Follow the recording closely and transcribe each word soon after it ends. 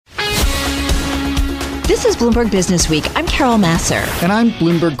This is Bloomberg Business Week. I'm Carol Massar. And I'm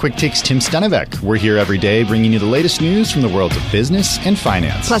Bloomberg Quick Takes Tim Stenovec. We're here every day bringing you the latest news from the worlds of business and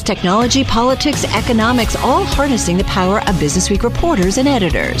finance. Plus technology, politics, economics, all harnessing the power of Business Week reporters and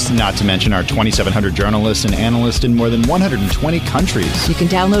editors. Not to mention our 2,700 journalists and analysts in more than 120 countries. You can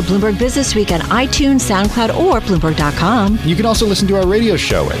download Bloomberg Business Week on iTunes, SoundCloud, or Bloomberg.com. You can also listen to our radio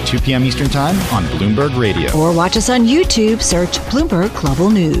show at 2 p.m. Eastern Time on Bloomberg Radio. Or watch us on YouTube. Search Bloomberg Global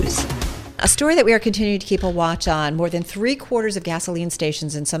News. A story that we are continuing to keep a watch on. More than 3/4 of gasoline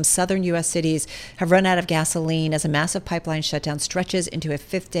stations in some southern U.S. cities have run out of gasoline as a massive pipeline shutdown stretches into a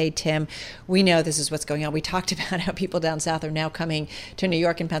fifth day. Tim, we know this is what's going on. We talked about how people down south are now coming to New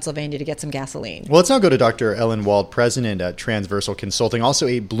York and Pennsylvania to get some gasoline. Well, let's now go to Dr. Ellen Wald, president at Transversal Consulting, also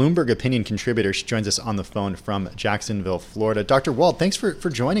a Bloomberg opinion contributor. She joins us on the phone from Jacksonville, Florida. Dr. Wald, thanks for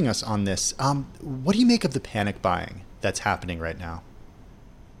joining us on this. What do you make of the panic buying that's happening right now?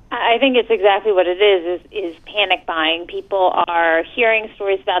 I think it's exactly what it is panic buying. People are hearing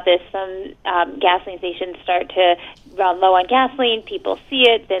stories about this. Some gasoline stations start to run low on gasoline. People see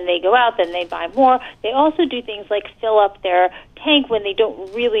it, then they go out, then they buy more. They also do things like fill up their tank when they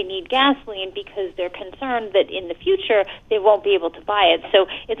don't really need gasoline because they're concerned that in the future they won't be able to buy it. So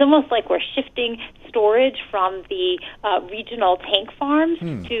it's almost like we're shifting storage from the regional tank farms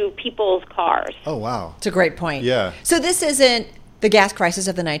to people's cars. Oh, wow. It's a great point. Yeah. So this isn't the gas crisis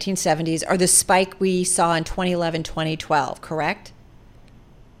of the 1970s or the spike we saw in 2011, 2012, correct?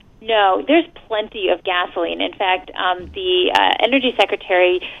 No, there's plenty of gasoline. In fact, the Energy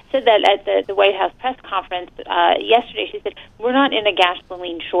Secretary said that at the White House press conference yesterday. She said, we're not in a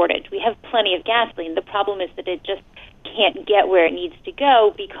gasoline shortage. We have plenty of gasoline. The problem is that it just can't get where it needs to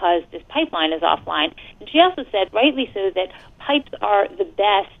go because this pipeline is offline. And she also said, rightly so, that pipes are the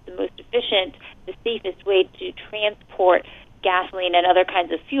best, the most efficient, the safest way to transport gasoline and other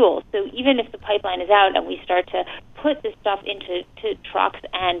kinds of fuels. So even if the pipeline is out and we start to put this stuff into trucks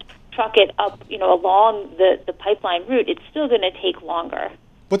and truck it up, along the pipeline route, it's still going to take longer.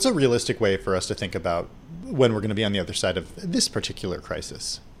 What's a realistic way for us to think about when we're going to be on the other side of this particular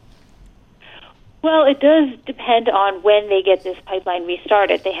crisis? Well, it does depend on when they get this pipeline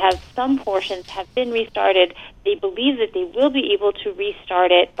restarted. They have some portions have been restarted. They believe that they will be able to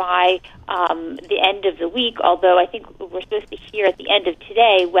restart it by the end of the week, although I think we're supposed to hear at the end of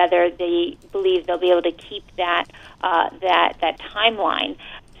today whether they believe they'll be able to keep that timeline.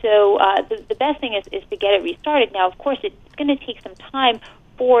 So the best thing is to get it restarted. Now, of course, it's going to take some time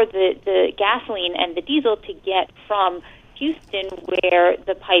for the gasoline and the diesel to get from Houston, where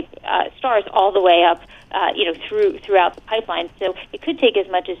the pipe starts, all the way up, throughout the pipeline. So it could take as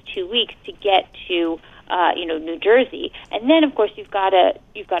much as 2 weeks to get to, New Jersey, and then of course you've got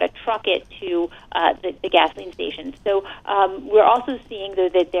to truck it to the gasoline stations. So we're also seeing though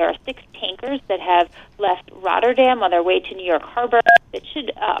that there are 6 tankers that have left Rotterdam on their way to New York Harbor that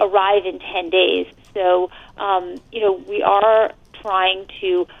should arrive in 10 days. So we are trying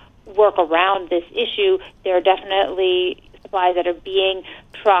to work around this issue. There are definitely supplies that are being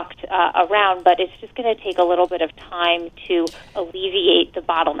trucked around, but it's just going to take a little bit of time to alleviate the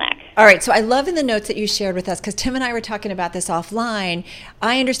bottleneck. All right, so I love in the notes that you shared with us, because Tim and I were talking about this offline.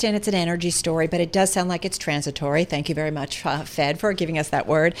 I understand it's an energy story, but it does sound like it's transitory. Thank you very much, Fed, for giving us that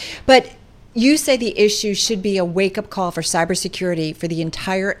word. But you say the issue should be a wake-up call for cybersecurity for the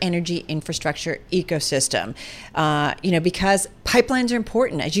entire energy infrastructure ecosystem, because pipelines are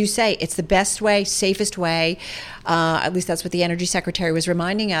important. As you say, it's the best way, safest way, at least that's what the Energy Secretary was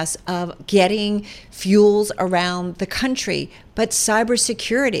reminding us of, getting fuels around the country. But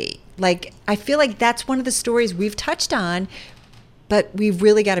cybersecurity, I feel like that's one of the stories we've touched on, but we've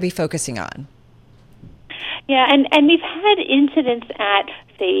really got to be focusing on. Yeah, and we've had incidents at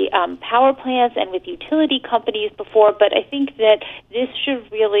power plants and with utility companies before, but I think that this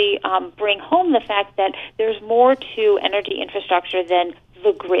should really bring home the fact that there's more to energy infrastructure than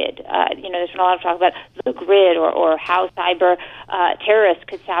the grid. There's been a lot of talk about the grid or how cyber terrorists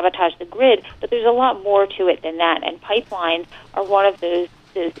could sabotage the grid, but there's a lot more to it than that, and pipelines are one of those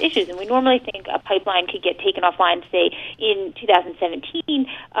issues. And we normally think a pipeline could get taken offline. Say in 2017,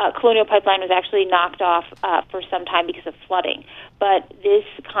 Colonial Pipeline was actually knocked off for some time because of flooding. But this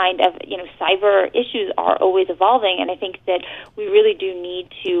kind of cyber issues are always evolving, and I think that we really do need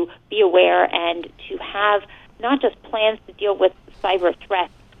to be aware and to have not just plans to deal with cyber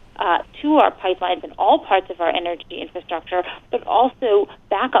threats to our pipelines and all parts of our energy infrastructure, but also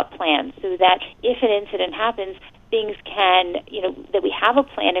backup plans so that if an incident happens, things can, that we have a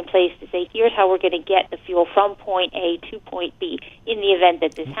plan in place to say, here's how we're going to get the fuel from point A to point B in the event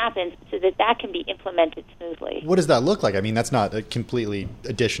that this happens, so that can be implemented smoothly. What does that look like? I mean, that's not a completely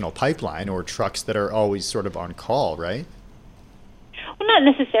additional pipeline or trucks that are always sort of on call, right? Well, not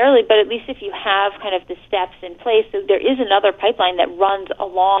necessarily, but at least if you have kind of the steps in place. So there is another pipeline that runs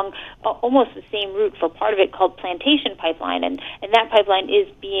along almost the same route for part of it called Plantation Pipeline, and that pipeline is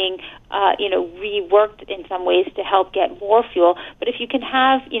being reworked in some ways to help get more fuel. But if you can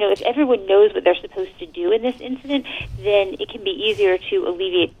have, if everyone knows what they're supposed to do in this incident, then it can be easier to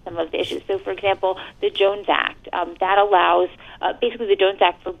alleviate some of the issues. So, for example, the Jones Act, that allows, basically the Jones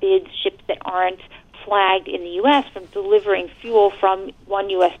Act forbids ships that aren't flagged in the U.S. from delivering fuel from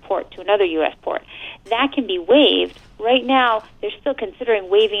one U.S. port to another U.S. port. That can be waived. Right now, they're still considering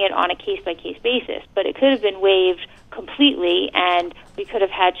waiving it on a case-by-case basis, but it could have been waived completely, and we could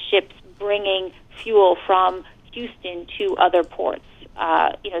have had ships bringing fuel from Houston to other ports,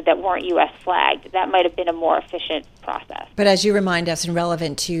 that weren't U.S. flagged. That might have been a more efficient process. But as you remind us, and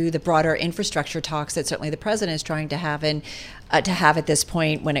relevant to the broader infrastructure talks that certainly the president is trying to have at this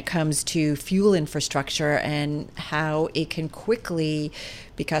point when it comes to fuel infrastructure and how it can quickly,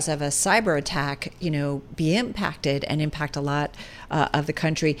 because of a cyber attack, be impacted and impact a lot of the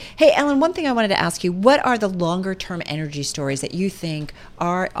country. Hey, Ellen, one thing I wanted to ask you, what are the longer term energy stories that you think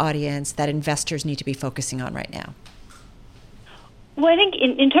our audience, that investors need to be focusing on right now? Well, I think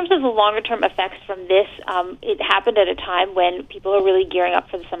in terms of the longer-term effects from this, it happened at a time when people are really gearing up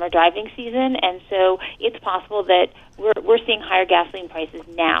for the summer driving season, and so it's possible that we're seeing higher gasoline prices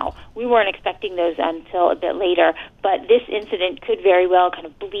now. We weren't expecting those until a bit later, but this incident could very well kind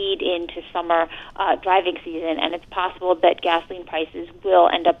of bleed into summer driving season, and it's possible that gasoline prices will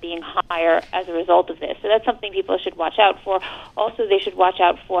end up being higher as a result of this. So that's something people should watch out for. Also, they should watch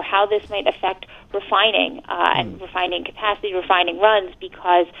out for how this might affect refining and refining capacity, refining runs,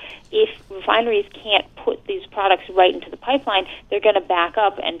 because if refineries can't put these products right into the pipeline, they're going to back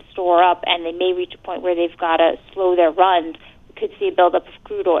up and store up, and they may reach a point where they've got to slow their runs. We could see a buildup of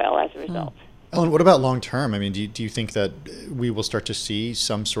crude oil as a result. Ellen, what about long term? I mean, do you think that we will start to see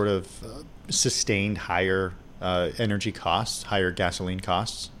some sort of sustained higher energy costs, higher gasoline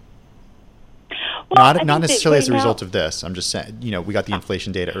costs? Well, not necessarily as a result of this. I'm just saying, we got the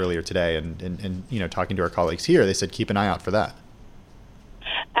inflation data earlier today, and talking to our colleagues here, they said keep an eye out for that.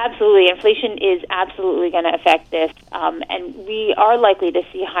 Absolutely. Inflation is absolutely going to affect this, and we are likely to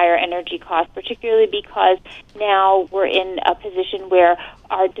see higher energy costs, particularly because now we're in a position where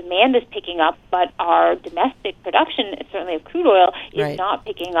our demand is picking up, but our domestic production, certainly of crude oil, is not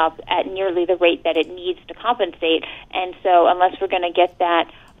picking up at nearly the rate that it needs to compensate. And so unless we're going to get that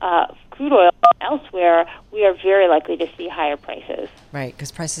crude oil elsewhere, we are very likely to see higher prices. Right,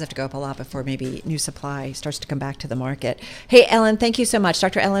 because prices have to go up a lot before maybe new supply starts to come back to the market. Hey, Ellen, thank you so much.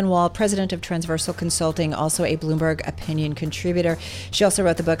 Dr. Ellen Wald, president of Transversal Consulting, also a Bloomberg opinion contributor. She also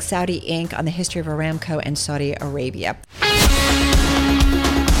wrote the book Saudi Inc. on the history of Aramco and Saudi Arabia.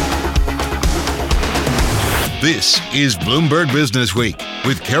 This is Bloomberg Business Week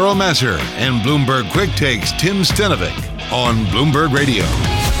with Carol Massar and Bloomberg Quick Takes Tim Stenovec on Bloomberg Radio.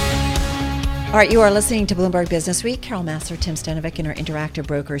 All right, you are listening to Bloomberg Business Week. Carol Massar, Tim Stenovec in our Interactive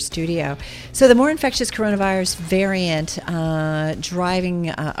Broker studio. So the more infectious coronavirus variant driving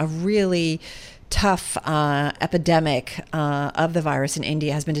a really tough epidemic of the virus in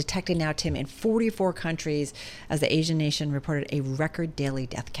India has been detected now, Tim, in 44 countries as the Asian nation reported a record daily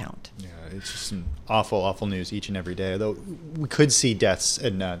death count. Yeah, it's just some awful news each and every day. Though we could see deaths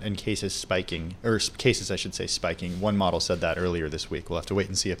and cases spiking, or cases, I should say, spiking. One model said that earlier this week. We'll have to wait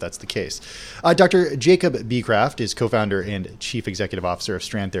and see if that's the case. Dr. Jacob Becraft is co-founder and chief executive officer of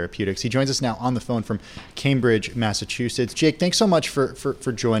Strand Therapeutics. He joins us now on the phone from Cambridge, Massachusetts. Jake, thanks so much for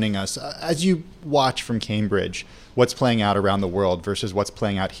joining us. As you watch from Cambridge what's playing out around the world versus what's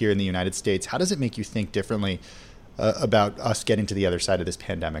playing out here in the United States, how does it make you think differently about us getting to the other side of this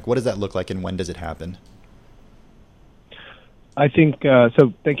pandemic? What does that look like, and when does it happen? I think,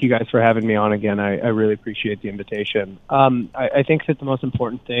 so thank you guys for having me on again. I really appreciate the invitation. I think that the most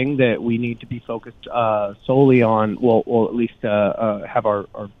important thing that we need to be focused solely on, well at least have our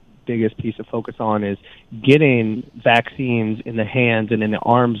biggest piece of focus on, is getting vaccines in the hands and in the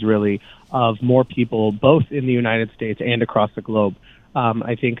arms, really, of more people, both in the United States and across the globe.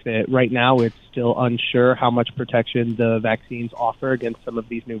 I think that right now it's still unsure how much protection the vaccines offer against some of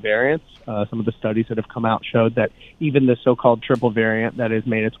these new variants. Some of the studies that have come out showed that even the so-called triple variant that has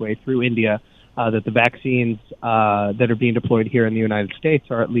made its way through India that the vaccines that are being deployed here in the United States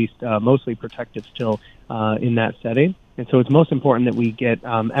are at least mostly protective still in that setting. And so it's most important that we get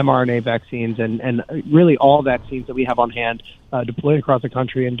mRNA vaccines and really all vaccines that we have on hand deployed across the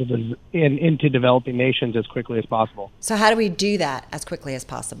country into developing nations as quickly as possible. So how do we do that as quickly as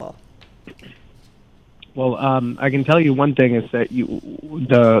possible? Well, I can tell you one thing is that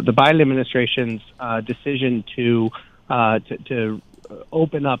the Biden administration's decision to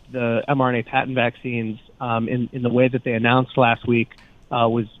open up the mRNA patent vaccines in the way that they announced last week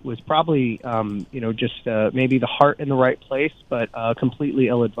was probably just maybe the heart in the right place, but completely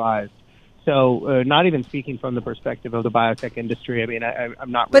ill-advised. So, not even speaking from the perspective of the biotech industry, I mean,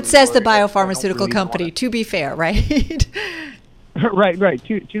 I'm not. But really says the worried. biopharmaceutical company. To be fair, right? Right.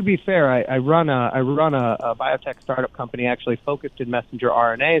 To be fair, I run a biotech startup company actually focused in messenger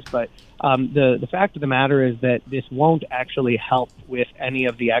RNAs, but the fact of the matter is that this won't actually help with any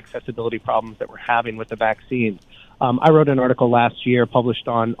of the accessibility problems that we're having with the vaccines. I wrote an article last year published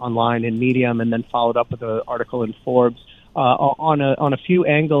online in Medium, and then followed up with an article in Forbes on a few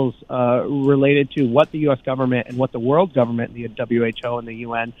angles related to what the U.S. government and what the world government, the WHO and the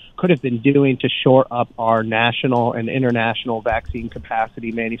UN, could have been doing to shore up our national and international vaccine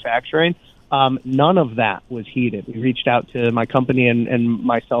capacity manufacturing. None of that was heeded. We reached out to my company and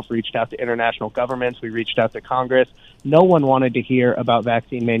myself reached out to international governments. We reached out to Congress. No one wanted to hear about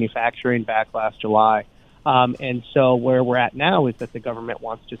vaccine manufacturing back last July. And so where we're at now is that the government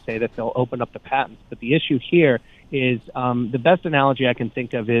wants to say that they'll open up the patents. But the issue here is the best analogy I can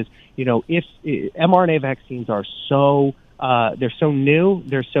think of is, if mRNA vaccines are they're so new,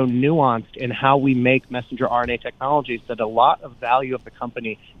 they're so nuanced in how we make messenger RNA technologies that a lot of value of the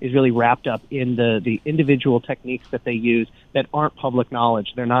company is really wrapped up in the individual techniques that they use that aren't public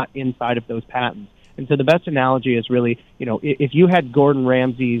knowledge. They're not inside of those patents. And so the best analogy is really, if you had Gordon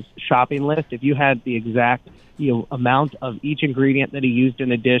Ramsay's shopping list, if you had the exact amount of each ingredient that he used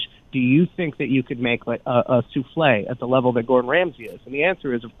in a dish, do you think that you could make like a souffle at the level that Gordon Ramsay is? And the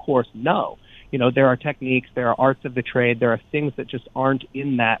answer is, of course, no. There are techniques, there are arts of the trade, there are things that just aren't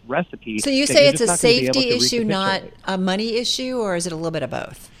in that recipe. So you say it's a safety issue, not a money issue, or is it a little bit of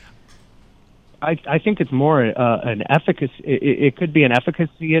both? I think it's more an efficacy. It could be an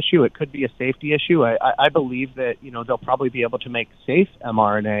efficacy issue. It could be a safety issue. I believe that they'll probably be able to make safe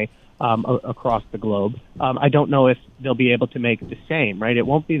mRNA across the globe. I don't know if they'll be able to make the same. Right? It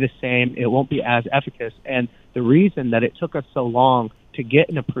won't be the same. It won't be as efficacious. And the reason that it took us so long to get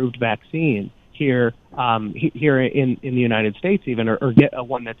an approved vaccine here in the United States, even or get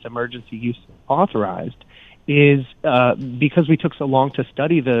one that's emergency use authorized, is because we took so long to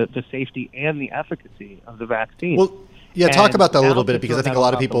study the safety and the efficacy of the vaccine. Well, yeah, talk about that a little bit, because I think a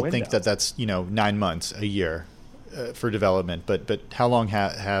lot of out people think that that's 9 months, a year for development. But how long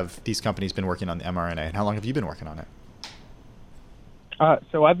have these companies been working on the mRNA, and how long have you been working on it?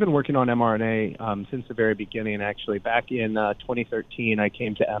 So I've been working on mRNA since the very beginning, actually. Back in 2013, I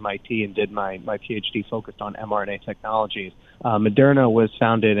came to MIT and did my PhD focused on mRNA technologies. Moderna was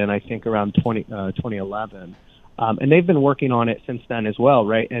founded in, I think, around 2011. And they've been working on it since then as well,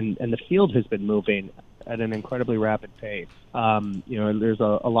 right? And the field has been moving at an incredibly rapid pace. There's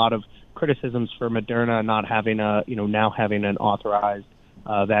a lot of criticisms for Moderna not having now having an authorized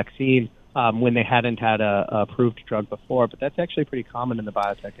vaccine. When they hadn't had a approved drug before, but that's actually pretty common in the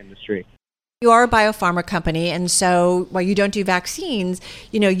biotech industry. You are a biopharma company, and so while you don't do vaccines,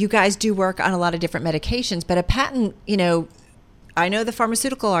 you guys do work on a lot of different medications, but a patent, I know the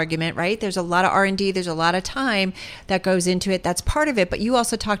pharmaceutical argument, right? There's a lot of R&D, there's a lot of time that goes into it. That's part of it, but you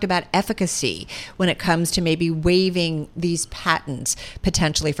also talked about efficacy when it comes to maybe waiving these patents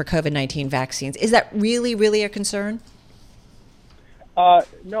potentially for COVID-19 vaccines. Is that really, really a concern?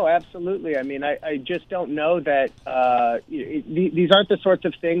 No, absolutely. I mean, I just don't know that these aren't the sorts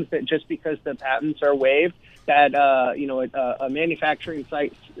of things that just because the patents are waived, that a manufacturing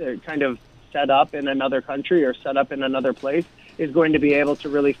site kind of set up in another country or set up in another place is going to be able to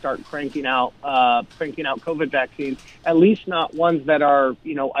really start cranking out COVID vaccines. At least not ones that are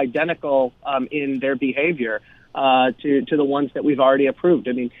identical in their behavior to the ones that we've already approved.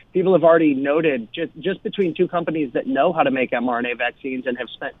 I mean, people have already noted just between two companies that know how to make mRNA vaccines and have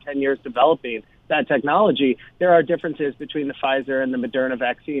spent 10 years developing that technology, there are differences between the Pfizer and the Moderna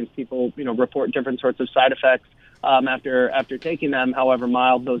vaccines. People, report different sorts of side effects after taking them, however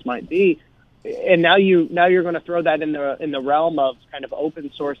mild those might be. And now you're going to throw that in the realm of kind of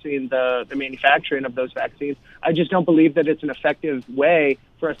open sourcing the manufacturing of those vaccines. I just don't believe that it's an effective way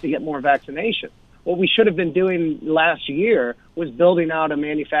for us to get more vaccination. What we should have been doing last year was building out a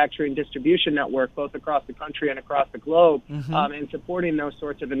manufacturing distribution network both across the country and across the globe, and supporting those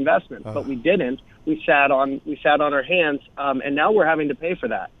sorts of investments. But we didn't. We sat on our hands, and now we're having to pay for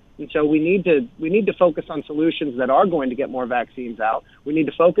that. And so we need to focus on solutions that are going to get more vaccines out. We need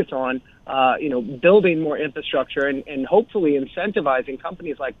to focus on building more infrastructure and hopefully incentivizing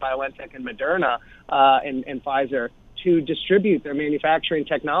companies like BioNTech and Moderna and Pfizer to distribute their manufacturing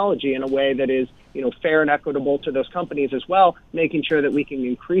technology in a way that is, fair and equitable to those companies as well, making sure that we can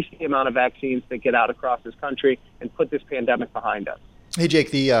increase the amount of vaccines that get out across this country and put this pandemic behind us. Hey,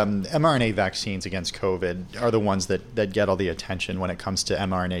 Jake, the mRNA vaccines against COVID are the ones that get all the attention when it comes to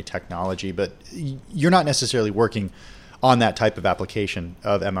mRNA technology, but you're not necessarily working on that type of application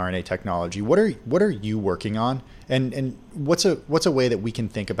of mRNA technology. What are you working on? And what's a way that we can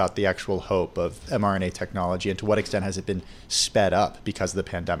think about the actual hope of mRNA technology, and to what extent has it been sped up because of the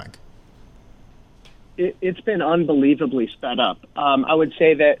pandemic? It's been unbelievably sped up. I would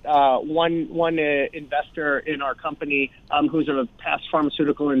say that one investor in our company, who's a past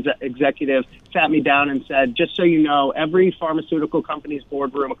pharmaceutical executive, sat me down and said, just so you know, every pharmaceutical company's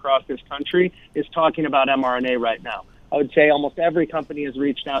boardroom across this country is talking about mRNA right now. I would say almost every company has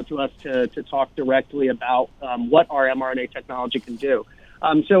reached out to us to talk directly about what our mRNA technology can do.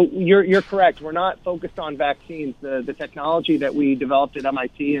 So you're correct. We're not focused on vaccines. The technology that we developed at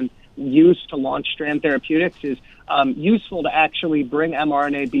MIT and used to launch Strand Therapeutics is useful to actually bring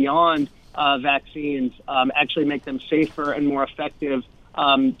mRNA beyond vaccines, actually make them safer and more effective,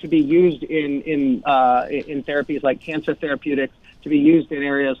 to be used in therapies like cancer therapeutics, to be used in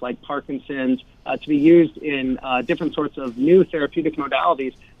areas like Parkinson's, to be used in different sorts of new therapeutic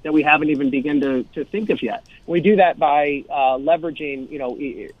modalities that we haven't even begun to think of yet. We do that by leveraging,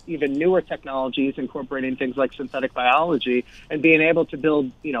 even newer technologies, incorporating things like synthetic biology, and being able to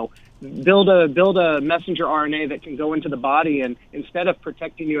build a messenger RNA that can go into the body, and instead of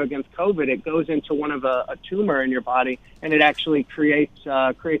protecting you against COVID, it goes into one of a tumor in your body, and it actually creates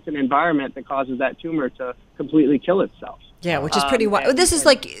an environment that causes that tumor to completely kill itself. Yeah, which is pretty wild. This is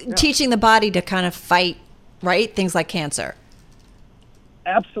like teaching the body to kind of fight, right? Things like cancer.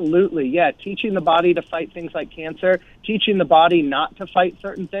 Absolutely, yeah. Teaching the body to fight things like cancer, teaching the body not to fight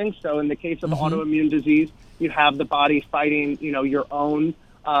certain things. So in the case of autoimmune disease, you have the body fighting, your own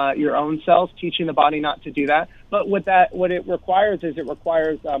cells, teaching the body not to do that. But what it requires is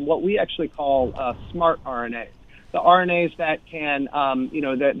what we actually call smart RNAs. The RNAs that can,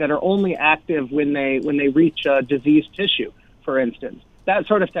 that are only active when they reach diseased tissue, for instance. That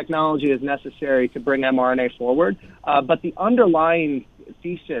sort of technology is necessary to bring mRNA forward. But the underlying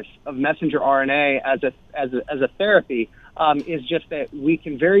thesis of messenger RNA as a therapy is just that we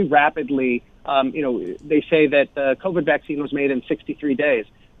can very rapidly, they say that the COVID vaccine was made in 63 days.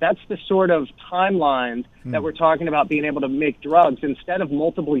 That's the sort of timeline that we're talking about being able to make drugs. Instead of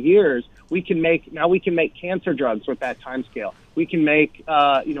multiple years, we can make cancer drugs with that time scale. We can make,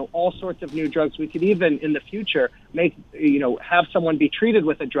 all sorts of new drugs. We could even, in the future, have someone be treated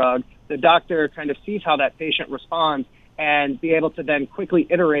with a drug. The doctor kind of sees how that patient responds and be able to then quickly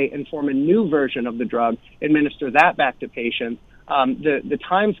iterate and form a new version of the drug, administer that back to patients. The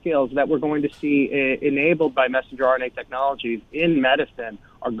timescales that we're going to see enabled by messenger RNA technologies in medicine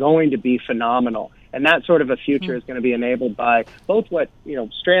are going to be phenomenal. And that sort of a future is going to be enabled by both what,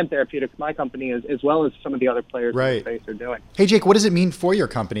 Strand Therapeutics, my company, as well as some of the other players in the space are doing. Hey, Jake, what does it mean for your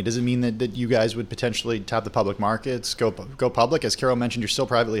company? Does it mean that you guys would potentially tap the public markets, go public? As Carol mentioned, you're still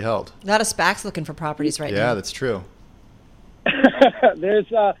privately held. A lot of SPACs looking for properties right now. Yeah, that's true. There's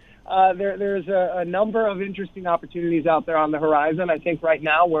a number of interesting opportunities out there on the horizon. I think right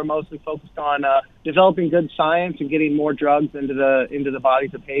now we're mostly focused on developing good science and getting more drugs into the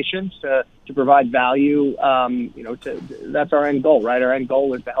bodies of patients to provide value. That's our end goal, right? Our end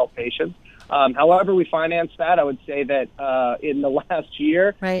goal is to help patients. However we finance that, I would say that in the last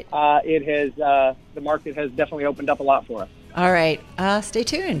year, the market has definitely opened up a lot for us. All right. Stay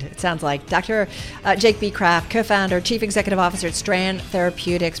tuned. It sounds like Dr. Jake Becraft, co-founder, chief executive officer at Strand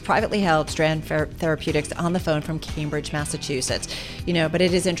Therapeutics, privately held Strand Therapeutics, on the phone from Cambridge, Massachusetts. But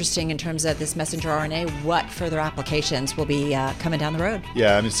it is interesting in terms of this messenger RNA, what further applications will be coming down the road.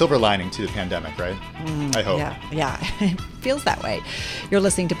 Yeah, I mean, silver lining to the pandemic, right? I hope. Yeah. It feels that way. You're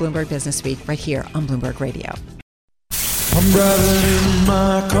listening to Bloomberg Business Week right here on Bloomberg Radio. I'm driving in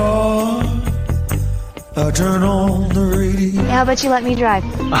my car. I turn on the radio. How about you let me drive?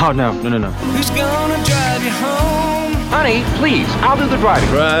 Oh, no. Who's gonna drive you home? Honey, please, I'll do the driving.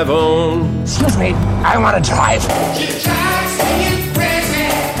 Drive on. Excuse me, I want to drive.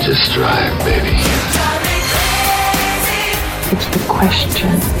 Just drive, baby. It's It's the question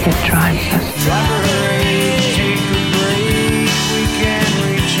that drives us mad.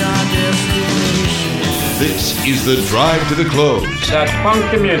 This is the Drive to the Close. That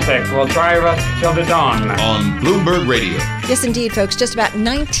funky music will drive us till the dawn. On Bloomberg Radio. Yes, indeed, folks. Just about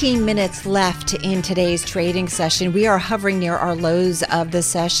 19 minutes left in today's trading session. We are hovering near our lows of the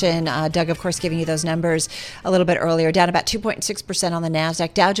session. Doug, of course, giving you those numbers a little bit earlier. Down about 2.6% on the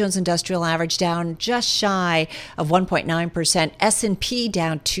NASDAQ. Dow Jones Industrial Average down just shy of 1.9%. S&P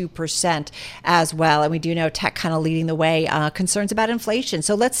down 2% as well. And we do know tech kind of leading the way. Concerns about inflation.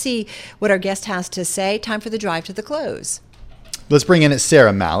 So let's see what our guest has to say. Time for the drive to the close. Let's bring in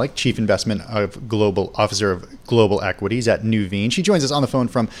Saira Malik, Chief Investment Officer of Global Equities at Nuveen. She joins us on the phone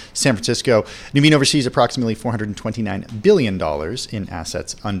from San Francisco. Nuveen oversees approximately $429 billion in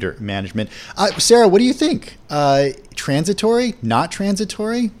assets under management. Saira, what do you think? Transitory? Not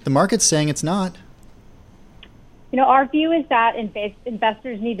transitory? The market's saying it's not. You know, our view is that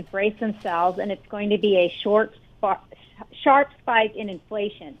investors need to brace themselves, and it's going to be a sharp spike in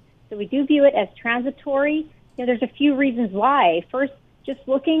inflation. So we do view it as transitory. You know, there's a few reasons why. First, just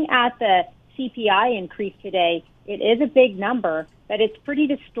looking at the CPI increase today, it is a big number, but it's pretty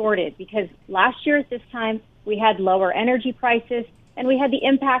distorted because last year at this time, we had lower energy prices and we had the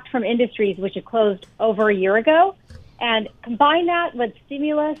impact from industries which had closed over a year ago. And combine that with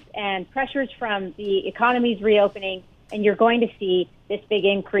stimulus and pressures from the economy's reopening, and you're going to see this big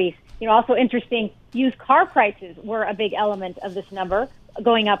increase. You know, also interesting, used car prices were a big element of this number,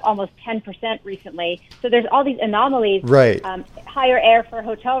 going up almost 10% recently. So there's all these anomalies, right? Higher air for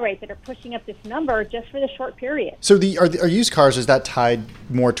hotel rates that are pushing up this number just for the short period. So are used cars, is that tied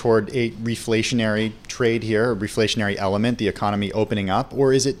more toward a reflationary trade here, a reflationary element, the economy opening up,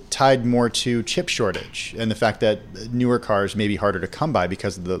 or is it tied more to chip shortage and the fact that newer cars may be harder to come by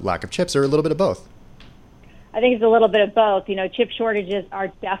because of the lack of chips, or a little bit of both? I think it's a little bit of both. You know, chip shortages are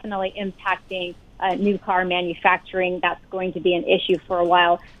definitely impacting new car manufacturing. That's going to be an issue for a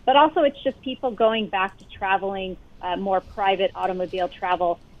while. But also it's just people going back to traveling, more private automobile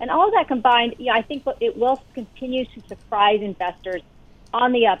travel. And all of that combined, I think it will continue to surprise investors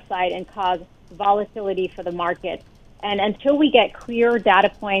on the upside and cause volatility for the market. And until we get clear data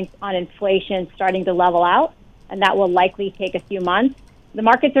points on inflation starting to level out, and that will likely take a few months, the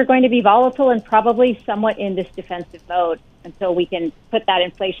markets are going to be volatile and probably somewhat in this defensive mode until we can put that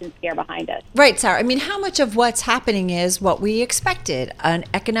inflation scare behind us. Right, Saira. I mean, how much of what's happening is what we expected? An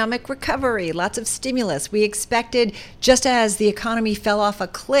economic recovery, lots of stimulus. We expected, just as the economy fell off a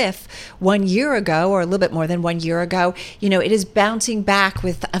cliff 1 year ago, or a little bit more than 1 year ago, it is bouncing back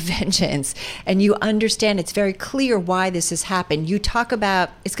with a vengeance. And you understand, it's very clear why this has happened. You talk about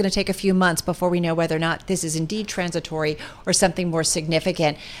it's going to take a few months before we know whether or not this is indeed transitory or something more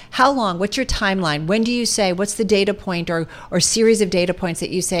significant. How long? What's your timeline? When do you say, what's the data point or series of data points that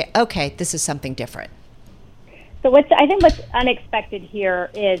you say, okay, this is something different? So I think what's unexpected here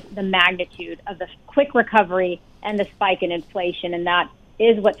is the magnitude of the quick recovery and the spike in inflation, and that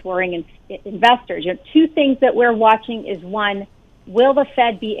is what's worrying investors. Two things that we're watching is, one, will the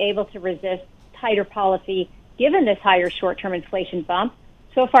Fed be able to resist tighter policy given this higher short-term inflation bump?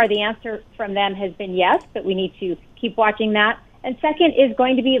 So far, the answer from them has been yes, but we need to keep watching that. And second is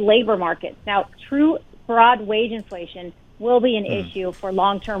going to be labor markets. Now, true broad wage inflation will be an issue for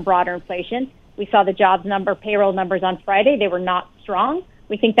long-term broader inflation. We saw the jobs number, payroll numbers on Friday. They were not strong.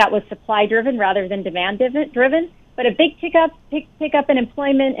 We think that was supply-driven rather than demand-driven. But a big pickup in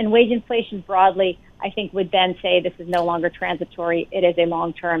employment and wage inflation broadly, I think, would then say this is no longer transitory. It is a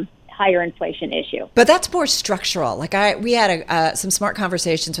long-term higher inflation issue. But that's more structural. We had some smart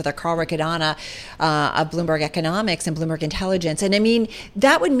conversations with our Carl Riccadonna of Bloomberg Economics and Bloomberg Intelligence. And I mean,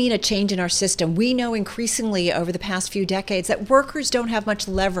 that would mean a change in our system. We know increasingly over the past few decades that workers don't have much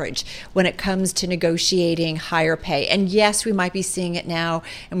leverage when it comes to negotiating higher pay. And yes, we might be seeing it now,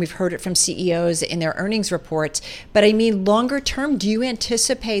 and we've heard it from CEOs in their earnings reports. But I mean, longer term, do you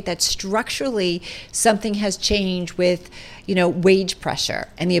anticipate that structurally something has changed with wage pressure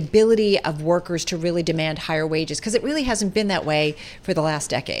and the ability of workers to really demand higher wages? Because it really hasn't been that way for the last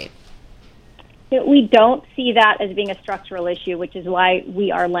decade. We don't see that as being a structural issue, which is why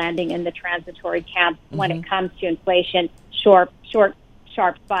we are landing in the transitory camp when it comes to inflation. Sharp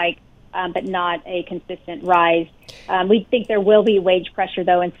spike, but not a consistent rise. We think there will be wage pressure,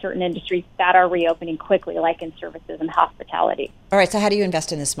 though, in certain industries that are reopening quickly, like in services and hospitality. All right, so how do you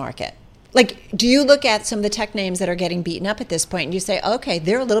invest in this market? Do you look at some of the tech names that are getting beaten up at this point and you say, okay,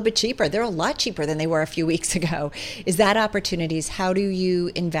 they're a little bit cheaper. They're a lot cheaper than they were a few weeks ago. Is that opportunities? How do you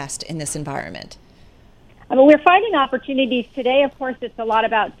invest in this environment? I mean, we're finding opportunities today. Of course, it's a lot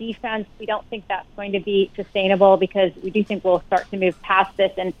about defense. We don't think that's going to be sustainable because we do think we'll start to move past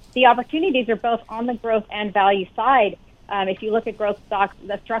this. And the opportunities are both on the growth and value side. If you look at growth stocks,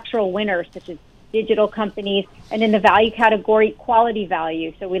 the structural winners, such as digital companies, and in the value category, quality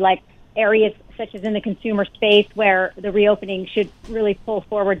value. So we like areas such as in the consumer space where the reopening should really pull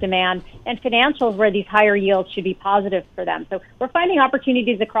forward demand, and financials where these higher yields should be positive for them. So we're finding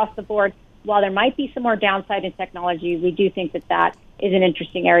opportunities across the board. While there might be some more downside in technology, we do think that that is an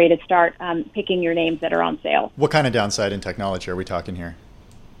interesting area to start picking your names that are on sale. What kind of downside in technology are we talking here?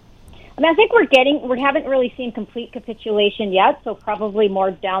 I mean, I think we haven't really seen complete capitulation yet, so probably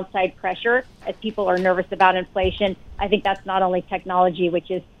more downside pressure as people are nervous about inflation. I think that's not only technology, which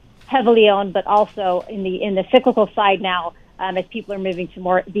is heavily owned, but also in the cyclical side now, as people are moving to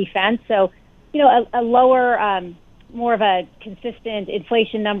more defense. So, a lower, more of a consistent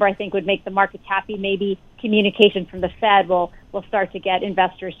inflation number, I think, would make the markets happy. Maybe communication from the Fed will start to get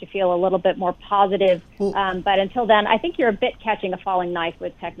investors to feel a little bit more positive. But until then, I think you're a bit catching a falling knife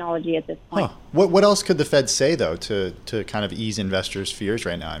with technology at this point. Huh. What else could the Fed say, though, to kind of ease investors' fears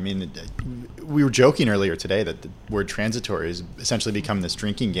right now? I mean, we were joking earlier today that the word transitory has essentially become this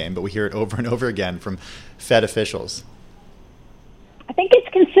drinking game, but we hear it over and over again from Fed officials. I think it's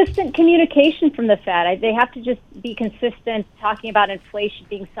consistent communication from the Fed. They have to just be consistent, talking about inflation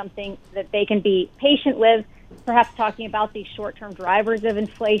being something that they can be patient with, perhaps talking about the short-term drivers of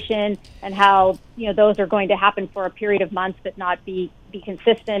inflation and how those are going to happen for a period of months but not be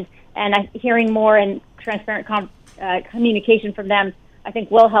consistent. And hearing more and transparent communication from them, I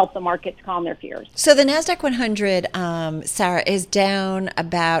think, will help the markets calm their fears. So the NASDAQ 100, Saira, is down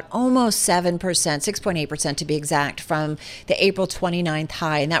about almost 7%, 6.8% to be exact, from the April 29th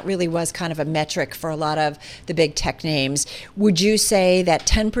high. And that really was kind of a metric for a lot of the big tech names. Would you say that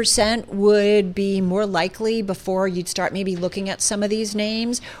 10% would be more likely before you'd start maybe looking at some of these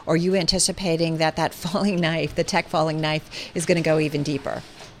names? Or are you anticipating that falling knife, the tech falling knife, is going to go even deeper?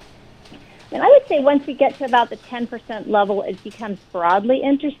 And I would say once we get to about the 10% level, it becomes broadly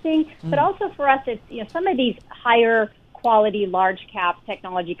interesting. But also for us, it's some of these higher quality, large cap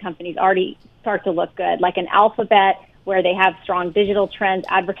technology companies already start to look good, like an Alphabet, where they have strong digital trends,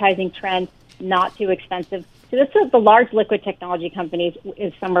 advertising trends, not too expensive. So this is the large liquid technology companies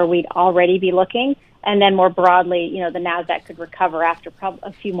is somewhere we'd already be looking. And then more broadly, the NASDAQ could recover after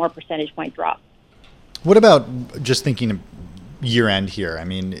a few more percentage point drops. What about just thinking year end here? I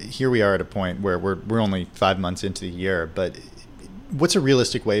mean, here we are at a point where we're only 5 months into the year, but what's a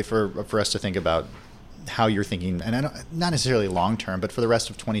realistic way for us to think about how you're thinking, and not necessarily long term, but for the rest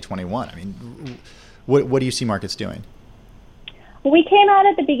of 2021? I mean, what do you see markets doing? Well, we came out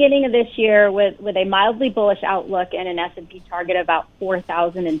at the beginning of this year with a mildly bullish outlook and an S&P target of about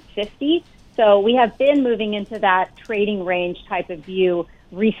 4,050. So we have been moving into that trading range type of view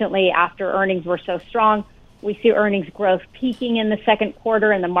recently after earnings were so strong. We see earnings growth peaking in the second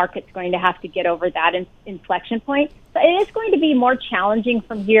quarter, and the market's going to have to get over that inflection point. So it is going to be more challenging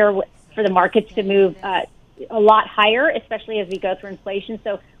from here for the markets to move a lot higher, especially as we go through inflation.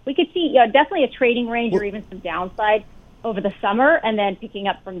 So we could see definitely a trading range or even some downside over the summer, and then picking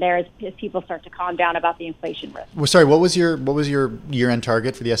up from there as people start to calm down about the inflation risk. Well, sorry, what was your year-end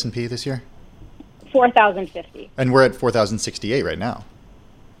target for the S&P this year? 4,050. And we're at 4,068 right now.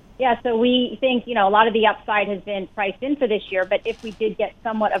 Yeah, so we think, a lot of the upside has been priced in for this year, but if we did get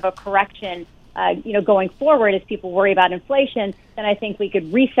somewhat of a correction, going forward as people worry about inflation, then I think we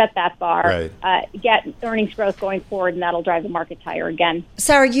could reset that bar, get earnings growth going forward, and that'll drive the markets higher again.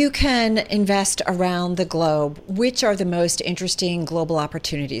 Saira, you can invest around the globe. Which are the most interesting global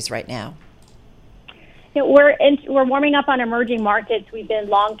opportunities right now? We're warming up on emerging markets. We've been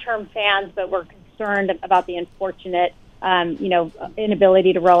long-term fans, but we're concerned about the unfortunate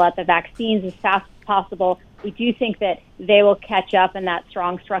inability to roll out the vaccines as fast as possible. We do think that they will catch up in that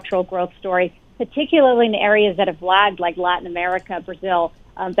strong structural growth story, particularly in areas that have lagged, like Latin America, Brazil.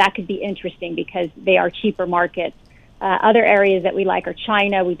 That could be interesting because they are cheaper markets. Other areas that we like are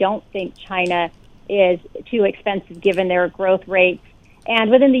China. We don't think China is too expensive given their growth rates.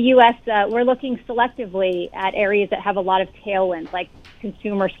 And within the U.S., we're looking selectively at areas that have a lot of tailwinds, like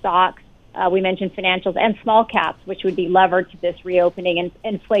consumer stocks. We mentioned financials and small caps, which would be levered to this reopening and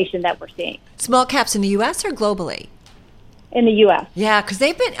inflation that we're seeing. Small caps in the U.S. or globally? In the U.S. Yeah, because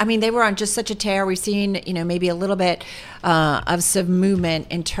they were on just such a tear. We've seen, maybe a little bit of some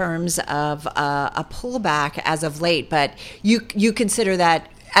movement in terms of a pullback as of late. But you consider that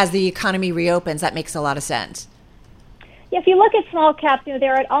as the economy reopens, that makes a lot of sense. Yeah, if you look at small caps,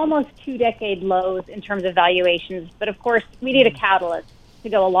 they're at almost 2-decade lows in terms of valuations. But of course, we need a catalyst. to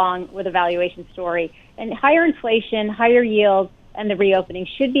go along with a valuation story. And higher inflation, higher yields, and the reopening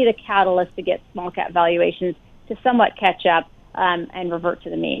should be the catalyst to get small cap valuations to somewhat catch up and revert to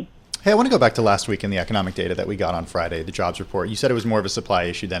the mean. Hey, I want to go back to last week in the economic data that we got on Friday, the jobs report. You said it was more of a supply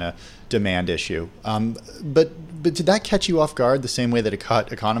issue than a demand issue. But did that catch you off guard the same way that it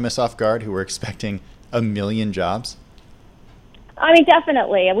caught economists off guard who were expecting 1 million jobs? I mean,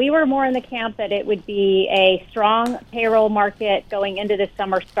 definitely. We were more in the camp that it would be a strong payroll market going into the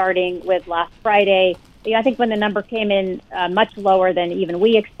summer, starting with last Friday. I think when the number came in much lower than even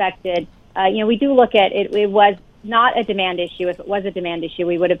we expected, we do look at it. It was not a demand issue. If it was a demand issue,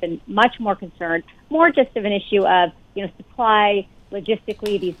 we would have been much more concerned. More just of an issue of supply,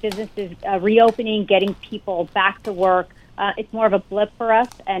 logistically, these businesses reopening, getting people back to work. It's more of a blip for us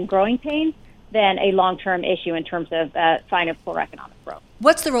and growing pains than a long-term issue in terms of sign of poor economic growth.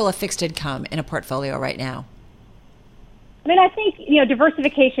 What's the role of fixed income in a portfolio right now? I mean, I think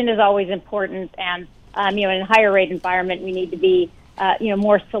diversification is always important, and in a higher rate environment, we need to be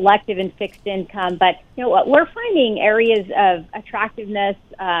more selective in fixed income. But we're finding areas of attractiveness,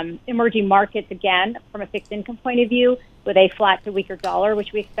 emerging markets again from a fixed income point of view, with a flat to weaker dollar,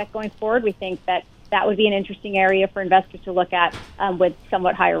 which we expect going forward. We think that would be an interesting area for investors to look at with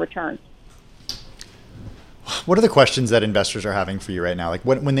somewhat higher returns. What are the questions that investors are having for you right now? Like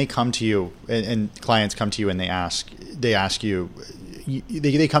when they come to you and clients come to you and they ask you,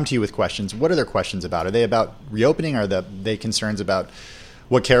 they come to you with questions. What are their questions about? Are they about reopening? Are they concerns about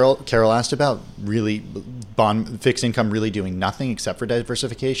what Carol asked about, really fixed income really doing nothing except for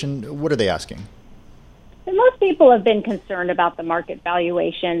diversification? What are they asking? And most people have been concerned about the market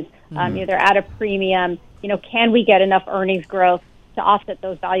valuations. They're at a premium. Can we get enough earnings growth to offset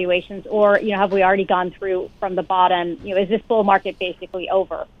those valuations, or have we already gone through from the bottom? Is this bull market basically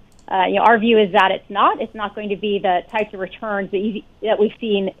over? Our view is that it's not. It's not going to be the types of returns that we've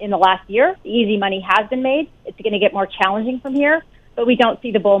seen in the last year. The easy money has been made. It's going to get more challenging from here, but we don't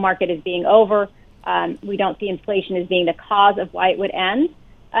see the bull market as being over. We don't see inflation as being the cause of why it would end.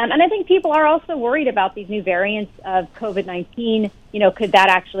 And I think people are also worried about these new variants of COVID-19. Could that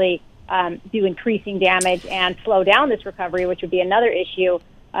actually do increasing damage and slow down this recovery, which would be another issue.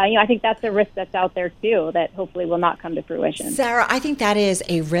 I think that's a risk that's out there too that hopefully will not come to fruition. Saira, I think that is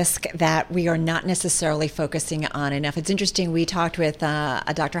a risk that we are not necessarily focusing on enough. It's interesting. We talked with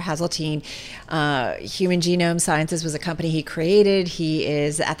Dr. Hazeltine. Human Genome Sciences was a company he created. He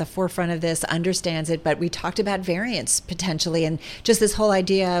is at the forefront of this, understands it, but we talked about variants potentially and just this whole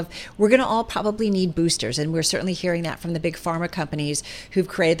idea of we're going to all probably need boosters, and we're certainly hearing that from the big pharma companies who've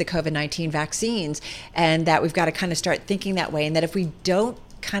created the COVID-19 vaccines, and that we've got to kind of start thinking that way, and that if we don't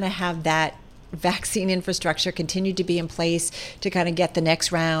kind of have that vaccine infrastructure continue to be in place to kind of get the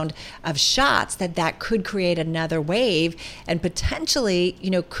next round of shots, that could create another wave, and potentially,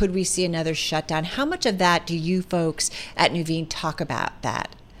 could we see another shutdown? How much of that do you folks at Nuveen talk about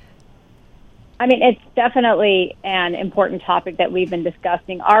that? I mean, it's definitely an important topic that we've been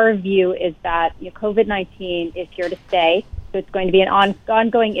discussing. Our view is that COVID-19 is here to stay, so it's going to be an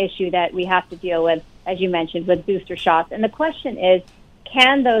ongoing issue that we have to deal with, as you mentioned, with booster shots. And the question is,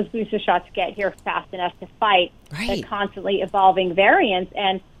 can those booster shots get here fast enough to fight the constantly evolving variants?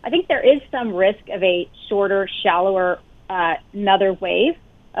 And I think there is some risk of a shorter, shallower, another wave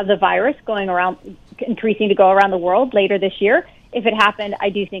of the virus increasing to go around the world later this year. If it happened, I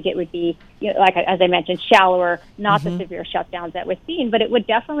do think it would be, as I mentioned, shallower, not the severe shutdowns that we've seen, but it would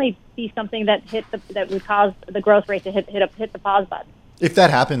definitely be something that would cause the growth rate to hit the pause button. If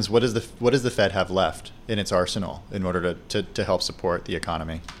that happens, what does the Fed have left in its arsenal in order to help support the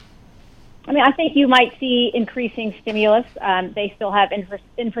economy? I mean, I think you might see increasing stimulus. They still have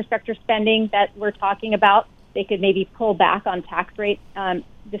infrastructure spending that we're talking about. They could maybe pull back on tax rate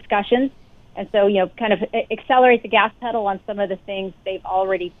discussions. And so, kind of accelerate the gas pedal on some of the things they've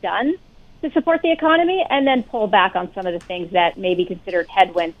already done to support the economy, and then pull back on some of the things that may be considered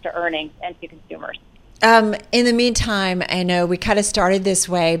headwinds to earnings and to consumers. In the meantime, I know we kind of started this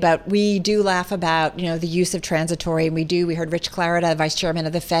way, but we do laugh about, the use of transitory, and we heard Rich Clarida, Vice Chairman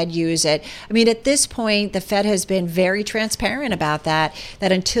of the Fed, use it. I mean, at this point, the Fed has been very transparent about that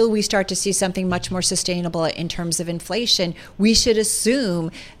until we start to see something much more sustainable in terms of inflation, we should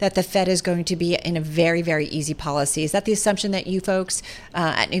assume that the Fed is going to be in a very, very easy policy. Is that the assumption that you folks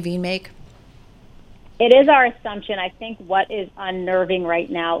at Nuveen make? It is our assumption. I think what is unnerving right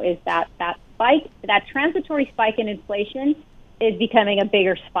now is that that transitory spike in inflation is becoming a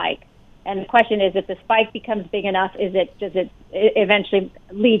bigger spike. And the question is, if the spike becomes big enough, does it eventually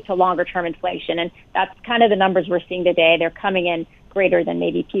lead to longer term inflation? And that's kind of the numbers we're seeing today. They're coming in greater than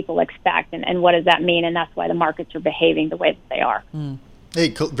maybe people expect. And what does that mean? And that's why the markets are behaving the way that they are. Hey,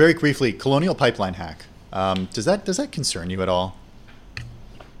 very briefly, Colonial Pipeline hack. Does that concern you at all?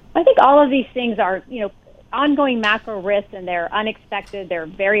 I think all of these things are, ongoing macro risks, and they're unexpected. They're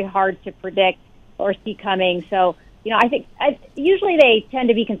very hard to predict or see coming. So, I think usually they tend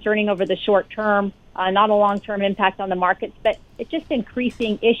to be concerning over the short term, not a long-term impact on the markets, but it's just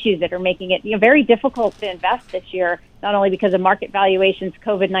increasing issues that are making it very difficult to invest this year, not only because of market valuations,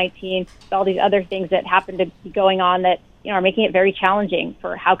 COVID-19, but all these other things that happen to be going on that are making it very challenging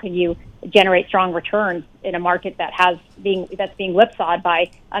for how can you generate strong returns in a market that's being whipsawed by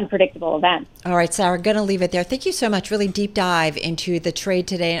unpredictable events. All right, Saira, going to leave it there. Thank you so much. Really deep dive into the trade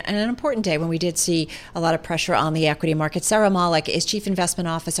today, and an important day when we did see a lot of pressure on the equity market. Saira Malik is Chief Investment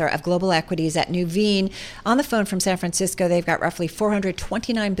Officer of Global Equities at Nuveen. On the phone from San Francisco, they've got roughly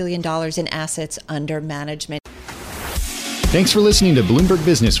 $429 billion in assets under management. Thanks for listening to Bloomberg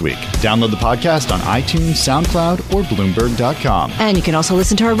Business Week. Download the podcast on iTunes, SoundCloud, or Bloomberg.com. And you can also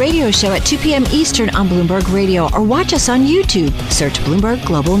listen to our radio show at 2 p.m. Eastern on Bloomberg Radio, or watch us on YouTube. Search Bloomberg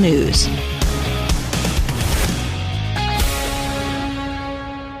Global News.